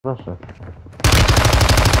Russia.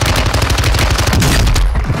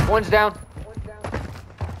 One's down.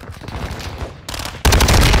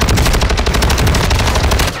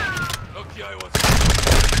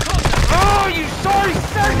 Oh, you sorry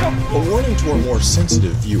psycho! A warning to our more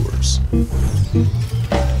sensitive viewers.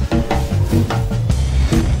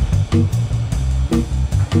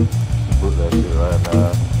 Put that shit right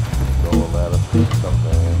now. Don't matter.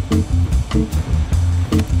 Something.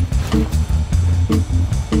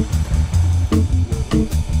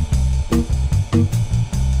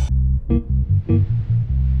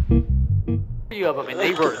 Three of them, and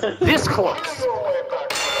they were this close.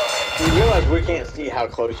 You realize we can't see how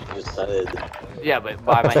close you just said. Yeah, but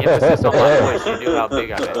by my emphasis on my voice, you knew how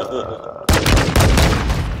big I was.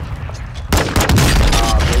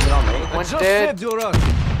 Blame it on me. One's dead. One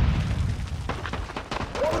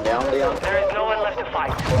down, Leon. There is no one left to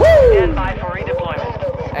fight. Stand by for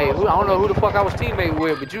redeployment. Hey, I don't know who the fuck I was teammate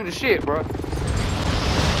with, but you the shit, bro.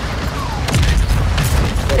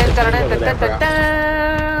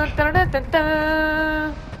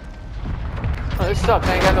 Oh, this sucks.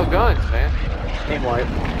 I ain't got no guns, man. Team white.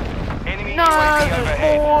 No, there's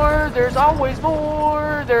more. There's always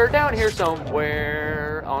more. They're down here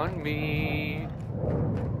somewhere on me.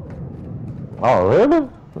 Oh, really?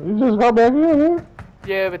 You just got back in here?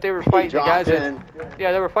 Yeah, but they were fighting the guys that...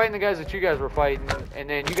 Yeah, they were fighting the guys that you guys were fighting, and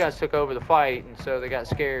then you guys took over the fight, and so they got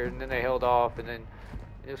scared, and then they held off, and then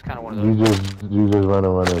it was kind of one of those... You just run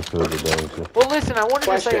into the danger. Well, listen, I wanted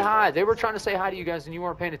to say hi. They were trying to say hi to you guys, and you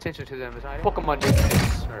weren't paying attention to them. Pokemon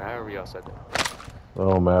ninjas, or however y'all said that. It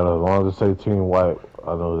don't matter. As long as it say Team White,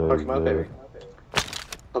 I know that. Pokemon baby.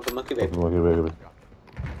 Pokemon monkey baby. Pokemon baby.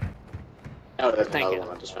 Oh, that's Thank another you.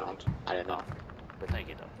 one I just found. I didn't know. But thank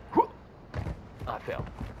you, though. I fell.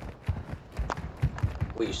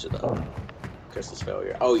 We used to though. Chris's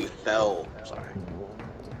failure. Oh, you fell. I'm sorry.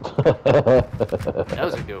 That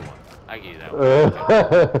was a good one. I give you that one.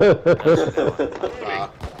 That was a good one.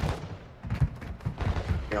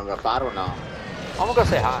 You gonna go fight or not? I'm gonna go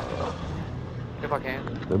say hi. If I can.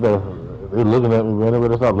 They're looking at me, man. They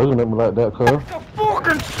better stop looking at me like that, cuz. The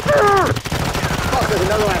fucking shit! Oh, there's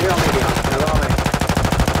another one here on me, Dion. Another on me.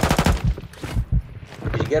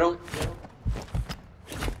 Did you get him?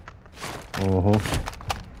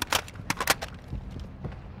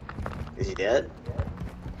 Is he dead?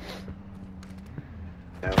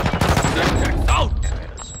 No.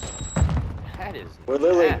 That is. We're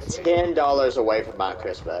literally nasty. $10 away from buying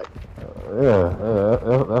Chris back. Yeah,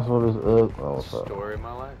 that's what it's. Oh, sorry. Story of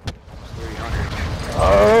my life. 300.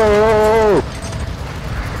 Oh!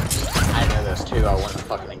 I know those two. I want to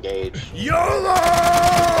fucking engage. YOLO!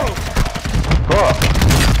 Fuck!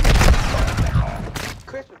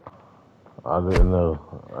 Chris. I didn't know.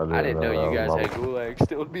 I didn't know you guys had gulag.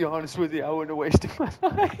 Still, to be honest with you, I wouldn't have wasted my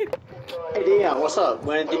life. Hey Dion, what's up?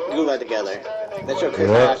 We're in Gulag together. That's your Chris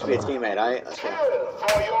has to be a teammate, alright? Let's go.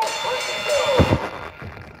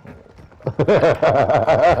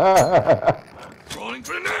 Rolling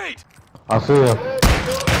grenade! I see him.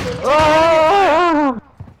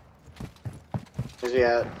 Where's he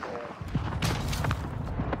at?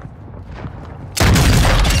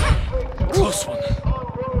 Close one.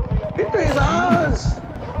 Victory's ours!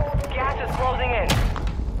 Gas is closing in.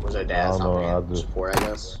 Was their dads I don't know, not I just- support, I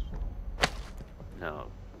guess? No.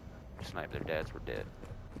 Snipe, their dads were dead.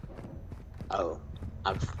 Oh.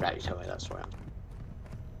 I'm forgot you told me that story.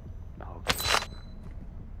 Oh,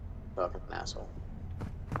 Fucking asshole.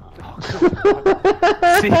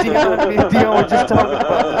 see, Dion, me and Dion were just talking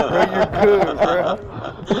about it, bro. You're good, bro.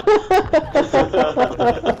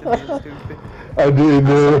 I didn't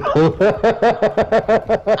know.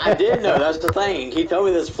 I did know, that's the thing. He told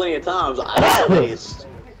me this plenty of times. I at least.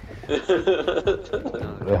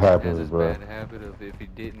 It happens, has this bro. bad habit of if he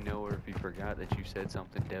didn't know or if he forgot that you said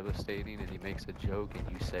something devastating and he makes a joke and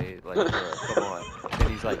you say it like, bro, come on. And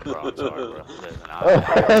he's like, bro, I'm sorry, bro. Listen,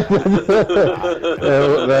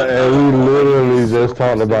 And we literally just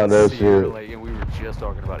talked about that sincere, shit. like, and we were just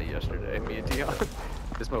talking about it yesterday, me and Dion.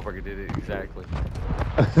 This motherfucker did it exactly.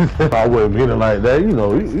 I wouldn't mean it like that, you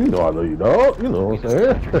know. You know, I know you don't. You know what I'm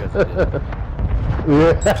saying?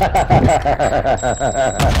 Yeah.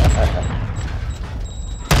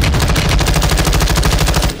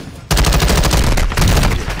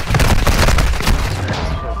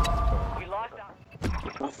 We lost out.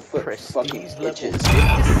 My foot fucking Prestige level itches.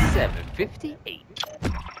 57, 58.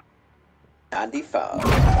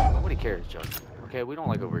 95. Nobody cares, Justin. Okay, we don't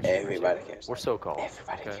like overachievers. Everybody cares. We're so-called.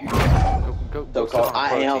 Everybody okay? cares. Go sit So-called. on a I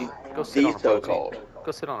protein. am Go sit the on a protein. so-called.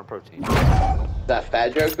 Go sit on a protein. Is that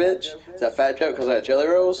fat joke, bitch? Is that fat joke because I had jelly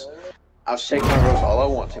rolls? I'll shake my rolls all I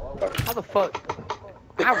want to. How the fuck?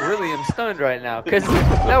 I really am stunned right now, because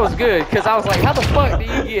that was good, because I was like, how the fuck do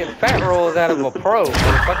you get fat rolls out of a pro,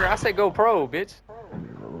 motherfucker? I said go pro, bitch.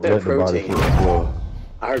 Let the body Protein. hit the floor.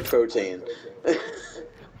 I heard protein.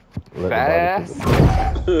 Let Fast. the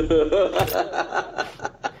body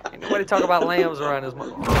hit Ain't nobody talk about lambs around this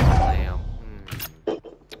lamb.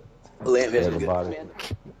 Lamb is the good, body. man.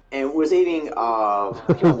 And was eating I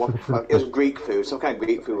can't remember what the fuck. It was Greek food, some kind of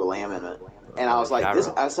Greek food with lamb in it. And I was like, gyro. this.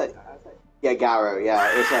 I said, yeah, gyro. Yeah,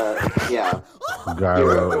 it's yeah.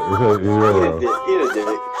 Gyro. It's a gyro. Eat a dick.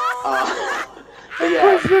 But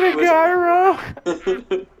yeah. Was it a gyro?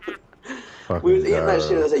 We was eating that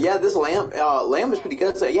shit. I said, yeah, this lamb is pretty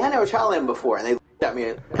good. I said, yeah, I never tried lamb before. And they looked at me,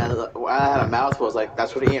 and I had a mouthful. I was like,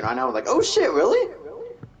 that's what you're eating right now. I was like, oh shit, really?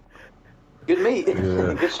 Good meat. Yeah.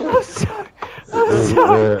 Good shit. I'm sorry.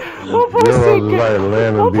 My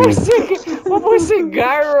boy said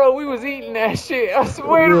gyro. We was eating that shit. I said,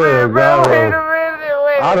 wait a minute, bro. Wait a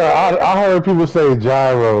minute. I heard people say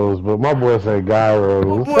gyros, but my boy said gyros.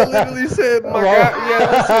 My boy literally said, my gyro.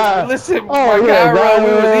 Yeah, listen, Oh, my yeah, gyro.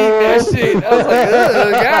 We was eating that gyro. shit. I was like,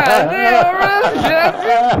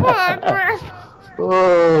 goddamn, bro.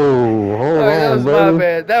 Oh, hold on, That was baby. my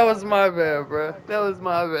bad. That was my bad, bro. That was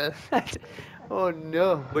my bad. Oh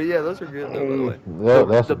no. But yeah, those are good though, by the way. Yeah,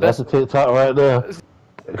 that's a TikTok right there.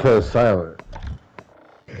 Because silent.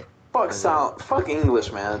 Fuck sound. Fuck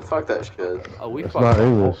English, man. Fuck that shit. Oh, we It's fucked not the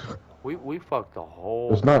English. whole, we fucked the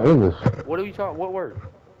whole. It's not English. What are we talking? What word?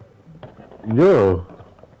 Euro.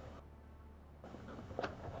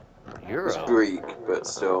 Euro. It's Greek, but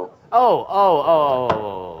still. Oh.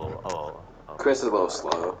 Chris is a little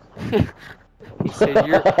slow. He said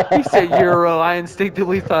Euro. I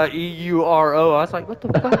instinctively thought EURO. I was like, what the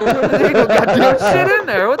fuck? They got that shit in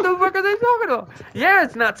there. What the fuck are they talking about? Yeah,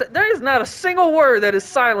 it's not. There is not a single word that is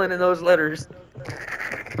silent in those letters.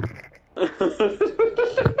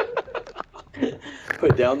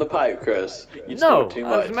 Put down the pipe, Chris. You No, too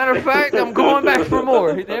much. as a matter of fact, I'm going back for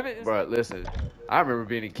more. Damn it. Bro, listen. I remember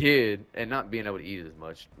being a kid and not being able to eat as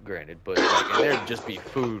much, granted, but like, and there'd just be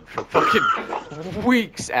food for fucking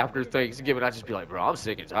weeks after Thanksgiving. I'd just be like, bro, I'm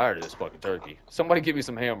sick and tired of this fucking turkey. Somebody give me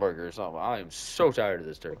some hamburger or something. I am so tired of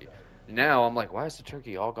this turkey. Now I'm like, why is the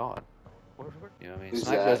turkey all gone? You know what I mean?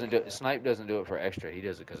 Snipe doesn't do it for extra. He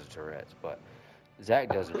does it because of Tourette's, but Zach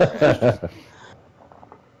does it for extra.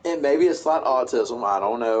 And maybe it's not autism. I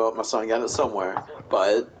don't know. My son got it somewhere,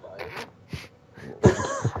 but.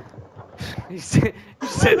 You said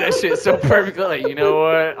that shit so perfectly. Like, you know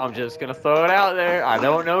what? I'm just gonna throw it out there. I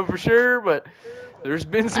don't know for sure, but there's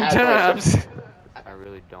been some times. I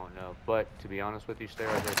really don't know. But to be honest with you, stay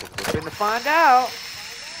right there because we're gonna find out.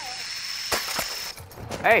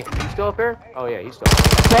 Hey, you still up here? Oh yeah, he's still up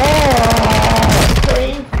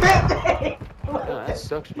here. No, that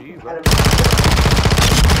sucks for you, bro.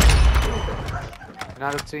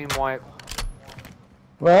 Not a team wipe.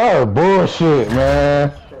 Oh, bullshit,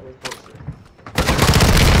 man.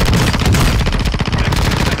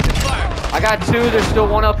 I got two, there's still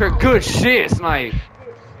one up here. Good shit, Snipe.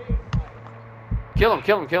 Kill him. I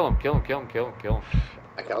killed him.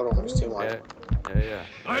 There's too much. Yeah.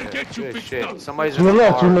 I'll get you Good fixed shit. up. Somebody's To in your the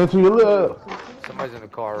left, car. to your left. Somebody's in the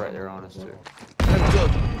car right there on us too. That's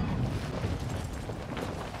good.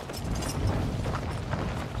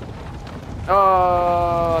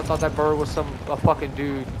 Oh, I thought that bird was a fucking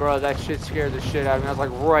dude, bro. That shit scared the shit out of me. I was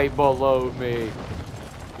like right below me.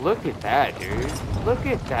 Look at that, dude. Look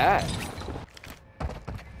at that.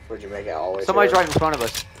 Where'd you make it always? Somebody's right in front of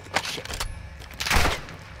us.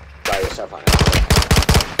 By yourself on it.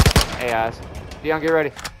 Hey guys, Dion, get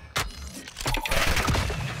ready.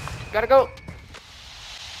 Gotta go.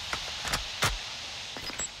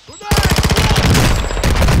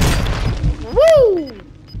 Woo!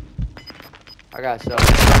 I got stuff.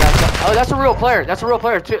 Oh, that's a real player. That's a real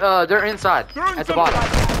player. They're inside at the bottom.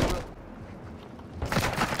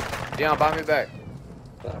 Dion, buy me back.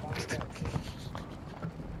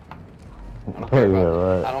 Yeah,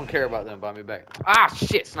 right. I don't care about them. Buy me back. Ah,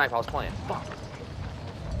 shit, Snipe. I was playing. Fuck.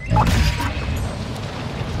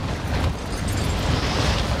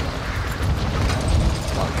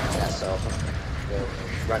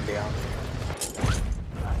 Run down.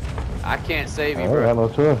 I can't save you, I don't have bro.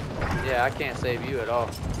 no choice. Yeah, I can't save you at all.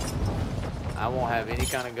 I won't have any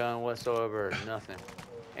kind of gun whatsoever or nothing.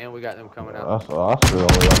 And we got them coming out. I still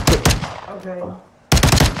only got Okay.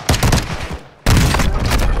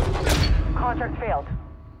 Contract failed.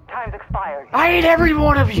 Time's expired. I hate every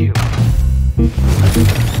one of you!